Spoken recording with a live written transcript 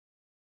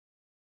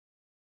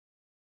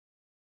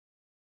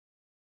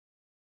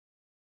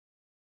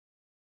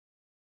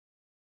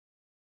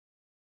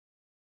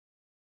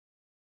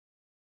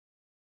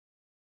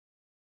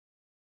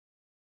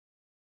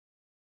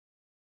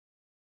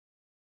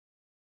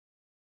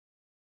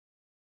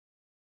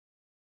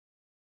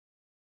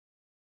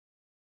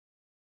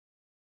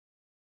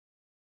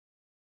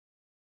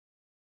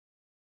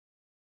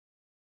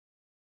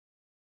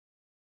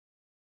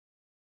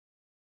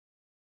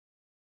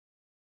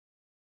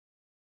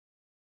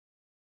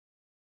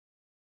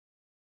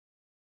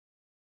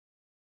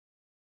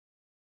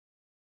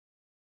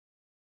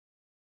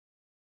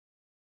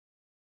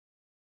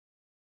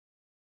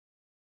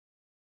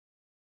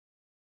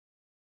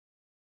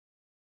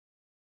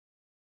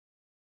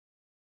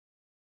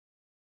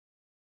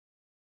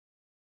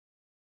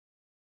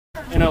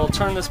and it'll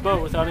turn this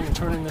boat without even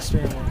turning the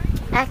steering wheel.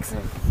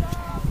 Excellent.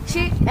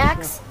 Shoot,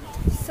 X.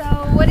 So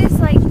what is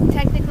like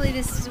technically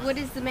this? What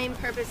is the main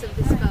purpose of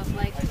this boat?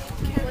 Like,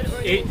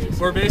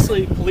 We're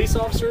basically police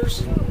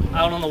officers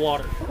out on the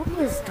water.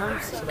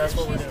 So that's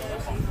what we're doing.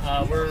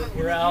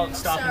 We're out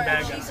stopping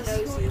bad guys,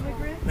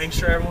 making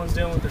sure everyone's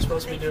doing what they're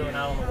supposed to be doing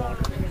out on the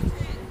water. You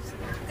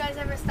guys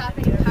ever stop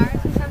any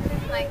pirates or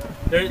something? Like,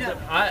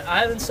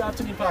 I haven't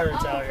stopped any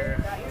pirates out here.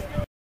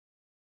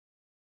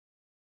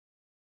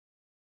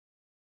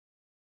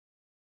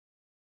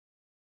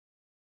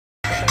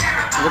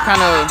 What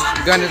kind of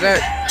gun is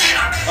that?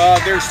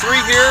 There's 3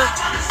 here.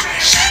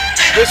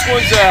 This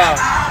one's a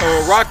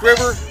Rock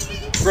River.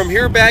 From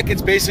here back,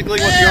 it's basically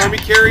what the Army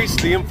carries,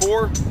 the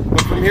M4.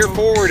 But from here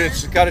forward,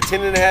 it's got a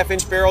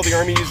 10.5-inch barrel. The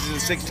Army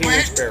uses a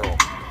 16-inch barrel.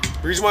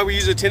 The reason why we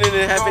use a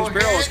 10.5-inch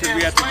barrel is because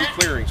we have to do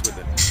clearings with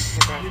it.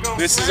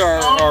 This is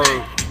our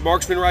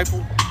marksman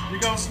rifle.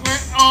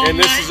 And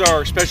this is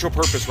our special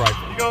purpose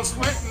rifle.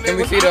 Can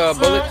we see the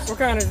bullets? What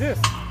kind is this?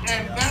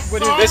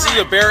 This is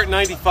a Barrett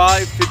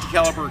 95 50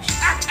 caliber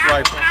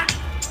rifle.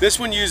 This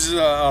one uses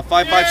a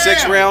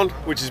 5.56 round,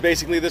 which is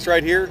basically this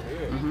right here.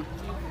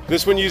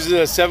 This one uses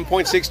a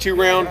 7.62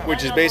 round,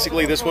 which is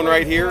basically this one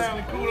right here.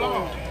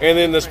 And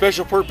then the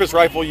special purpose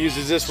rifle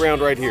uses this round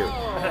right here.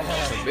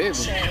 That's a big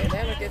one.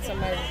 It's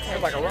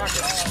like a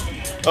rocket.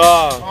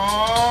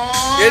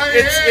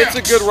 It's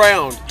a good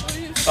round.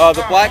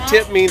 The black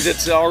tip means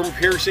it's armor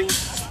piercing.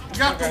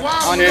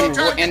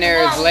 And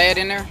there is lead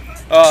in there?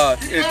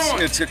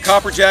 It's a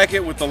copper jacket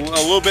with a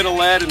little bit of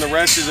lead, and the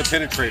rest is a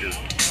penetrator,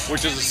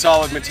 which is a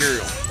solid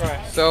material.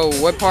 So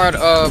what part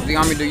of the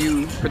Army do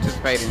you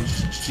participate in?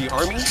 The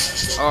Army?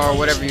 Or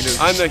whatever you do?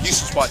 I'm the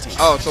Houston SWAT team.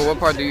 Oh, so what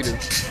part do you do?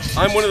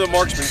 I'm one of the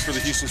marksmen for the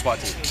Houston SWAT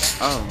team.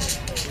 Oh.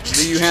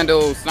 Do you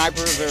handle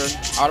snipers or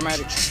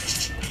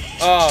automatics?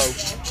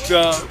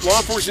 The law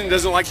enforcement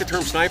doesn't like the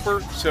term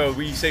sniper, so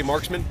we say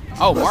marksman.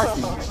 Oh,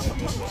 marksman.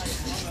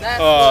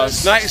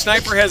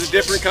 Sniper has a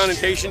different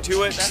connotation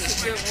to it.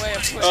 That's a good way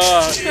of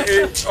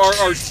putting it.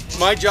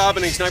 My job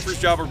and a sniper's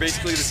job are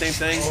basically the same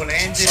thing.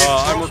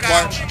 I'm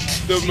required.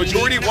 The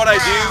majority of what I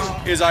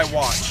do is I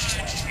watch.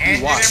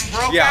 You watch?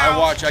 Yeah, I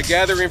watch. I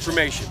gather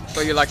information.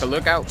 So you're like a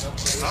lookout?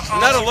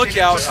 Not a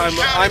lookout.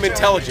 I'm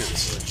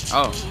intelligence.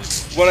 Oh.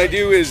 What I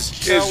do is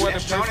I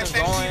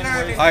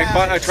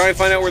try and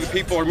find out where the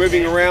people are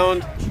moving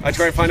around. I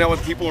try and find out what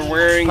the people are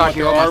wearing, what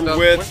they're armed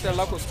with. What's their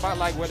local spot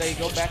like where they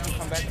go back and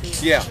come back to?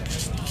 Yeah.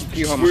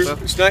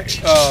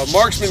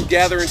 Marksmen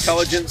gather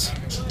intelligence,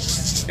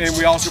 and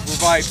we also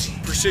provide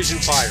precision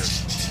fire.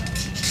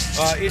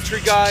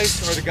 Entry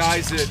guys are the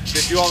guys that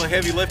do all the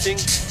heavy lifting.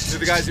 They're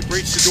the guys that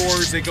breach the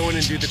doors. They go in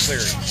and do the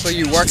clearing. So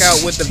you work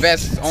out with the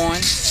vests on?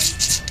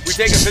 We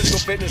take a physical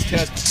fitness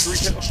test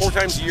 4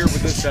 times a year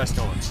with this vest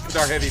on, with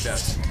our heavy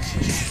vest.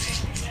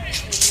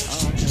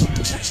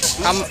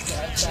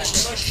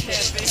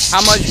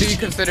 How much do you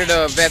consider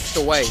the vest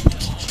to weigh?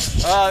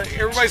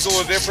 Everybody's a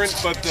little different,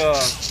 but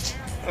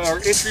our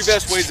entry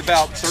vest weighs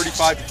about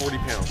 35 to 40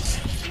 pounds.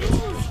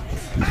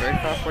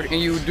 35, 40.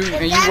 And you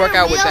work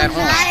out with that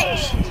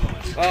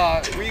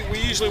on? We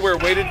usually wear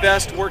weighted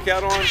vest to work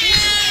out on,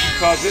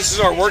 because this is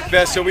our work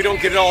vest, so we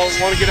don't want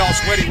to get all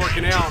sweaty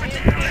working out.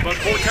 But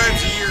 4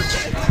 times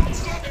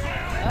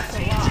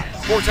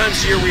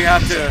a year, we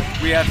have to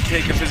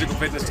take a physical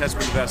fitness test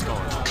with the vest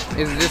on.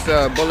 Is this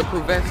a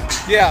bulletproof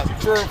vest? Yeah.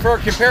 For a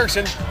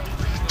comparison,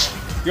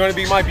 you want to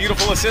be my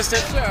beautiful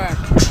assistant? Sure.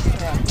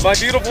 My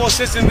beautiful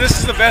assistant. This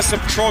is the vest a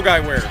patrol guy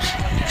wears.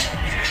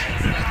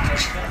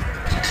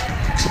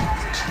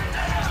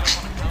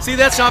 See,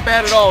 that's not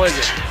bad at all, is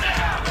it?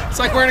 It's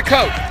like wearing a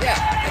coat. Yeah,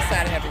 that's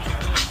not heavy.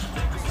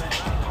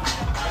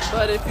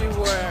 But if you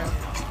wear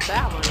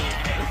that one.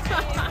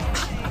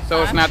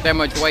 So it's not that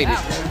much weighted.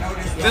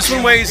 This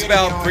one weighs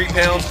about 3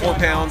 pounds, 4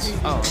 pounds.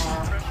 Oh.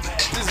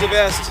 This is the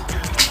vest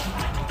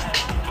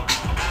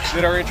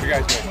that our entry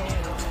guys make.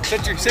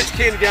 Set your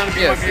candy down and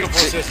be my beautiful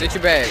assistant. Sit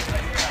your bag.